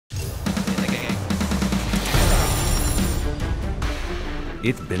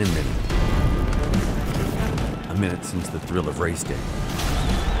It's been a minute. A minute since the thrill of race day.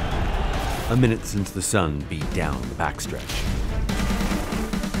 A minute since the sun beat down the backstretch.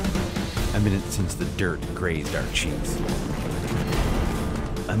 A minute since the dirt grazed our cheeks.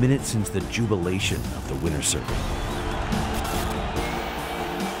 A minute since the jubilation of the winner's circle.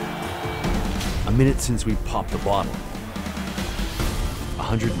 A minute since we popped the bottle.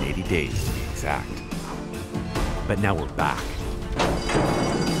 180 days to be exact. But now we're back.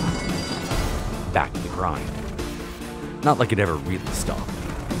 Back to the grind. Not like it ever really stopped.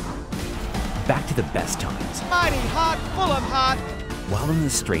 Back to the best times. Mighty heart, full of heart. While in the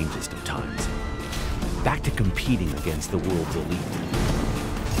strangest of times. Back to competing against the world's elite.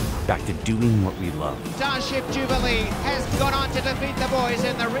 Back to doing what we love. Starship Jubilee has gone on to defeat the boys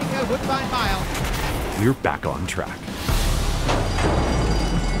in the Rico Woodbine Mile. We're back on track.